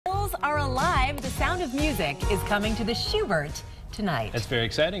musicals are alive. The Sound of Music is coming to the Shubert tonight. That's very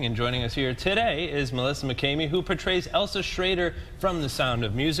exciting, and joining us here today is Melissa Mckamie, who portrays Elsa Schreder from The Sound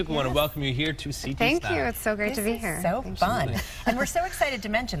of Music. We want to welcome you here to CT Thank Style. you. It's so great to be here. So fun. And we're so excited to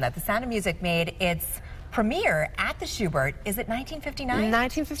mention that The Sound of Music made its premiere at the Shubert. Is it 1959?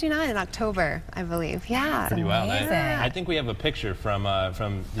 1959 in October, I believe. Yeah. Pretty wild. Amazing. I think we have a picture from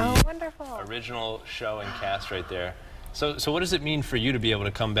the wonderful. original show and cast right there. So what does it mean for you to be able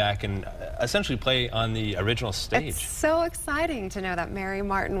to come back and essentially play on the original stage? It's so exciting to know that Mary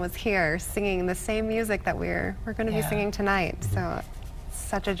Martin was here singing the same music that we're going to be singing tonight. So it's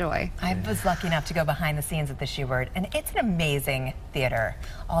such a joy. I was lucky enough to go behind the scenes at the Shubert, and it's an amazing theater.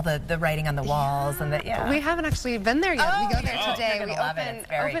 All the writing on the walls and the We haven't actually been there yet. We go there today. You're We gonna love it. It's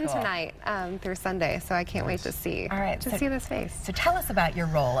very open cool. tonight through Sunday, so I can't wait to see. All right, to see this face. So tell us about your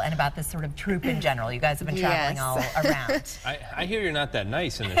role and about this sort of troupe in general. You guys have been traveling all around. I hear you're not that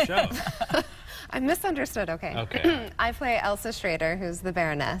nice in the show. I'm misunderstood, okay. I play Elsa Schreder, who's the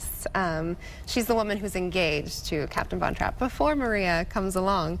Baroness. She's the woman who's engaged to Captain Von Trapp before Maria comes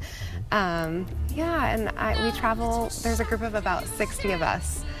along. Yeah, and we travel, there's a group of about 60 of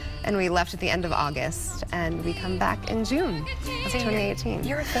us, and we left at the end of August, and we come back in June of 2018.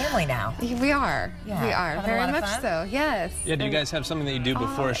 You're a family now. We are. Yeah. We are. Having Very a lot of much fun? so, yes. Yeah, do you guys have something that you do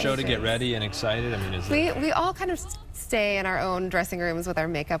before a show to get ready and excited? I mean, is it... We all kind of stay in our own dressing rooms with our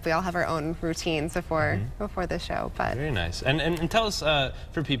makeup. We all have our own routines before the show. But very nice. And tell us,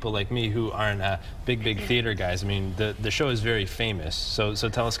 for people like me who aren't big theater guys, I mean, the show is very famous. So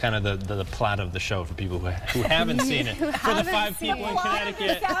tell us kind of the plot of the show for people who haven't seen it. For the 5 people in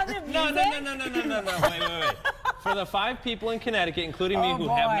Connecticut. No. Wait. For the 5 people in Connecticut, including me, who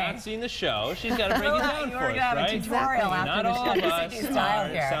have not seen the show, she's got to break it down for us, right? Not all of us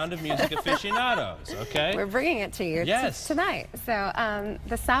are Sound of Music aficionados, okay? We're bringing it to you tonight. So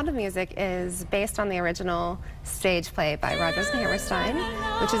The Sound of Music is based on the original stage play by Rodgers and Hammerstein,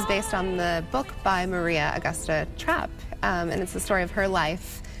 which is based on the book by Maria Augusta Trapp. And it's the story of her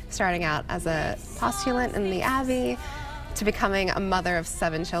life, starting out as a postulant in the Abbey, to becoming a mother of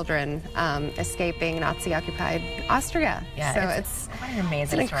 7 children, escaping Nazi-occupied Austria. Yeah, so it's what an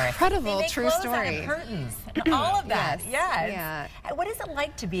amazing story. Incredible true story. And curtains and all of that. Yes. Yeah. What is it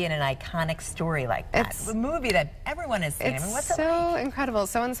like to be in an iconic story like that? A movie that everyone has seen. It's I mean, what's it so like? incredible,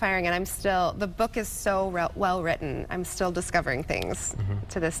 so inspiring, and the book is so well written. I'm still discovering things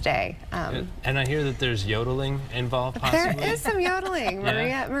to this day. And I hear that there's yodeling involved, possibly? There is some yodeling.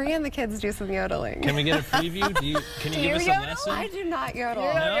 Maria and the kids do some yodeling. Can we get a preview? Can you give us a lesson? I do not yodel.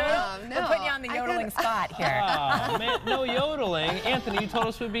 You don't No? yodel? We're putting you on the yodeling spot here. Oh, man, no yodeling. Anthony, you told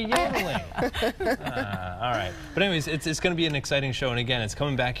us we'd be yodeling. All right. But anyways, it's going to be an exciting show, and again, it's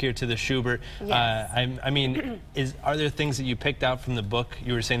coming back here to the Shubert. Yes. I mean, are there things that you picked out from the book?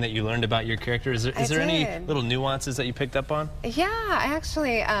 You were saying that you learned about your character. Is there any little nuances that you picked up on? Yeah, I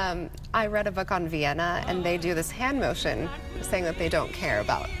actually, I read a book on Vienna, and they do this hand motion saying that they don't care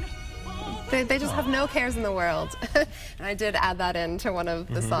about. They just have no cares in the world. And I did add that into one of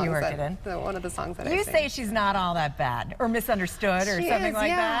the songs. One of the songs that I sing. You say she's not all that bad, or misunderstood, or something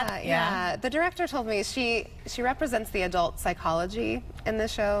like that? Yeah. The director told me she represents the adult psychology in the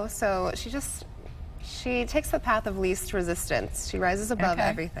show, so she takes the path of least resistance. She rises above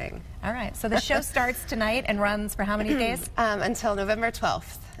everything. All right, so the show starts tonight and runs for how many days? Until November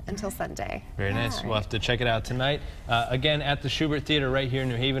 12th. Until Sunday. Very nice. We'll have to check it out tonight. Again, at the Shubert Theater right here in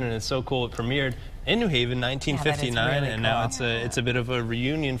New Haven, and it's so cool. It premiered in New Haven, 1959, and now it's a bit of a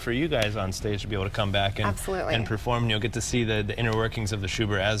reunion for you guys on stage to be able to come back and perform. And you'll get to see the inner workings of the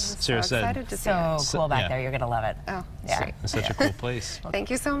Shubert, as Sarah said. So cool back there. You're going to love it. Oh, yeah. It's such a cool place. Well, thank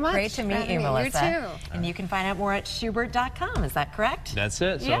you so much. Great to meet you, Melissa. You too. And you can find out more at Shubert.com. Is that correct? That's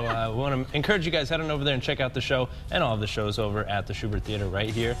it. So we want to encourage you guys, head on over there and check out the show and all of the shows over at the Shubert Theater right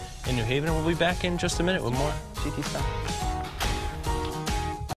here in New Haven. We'll be back in just a minute with more CT Style.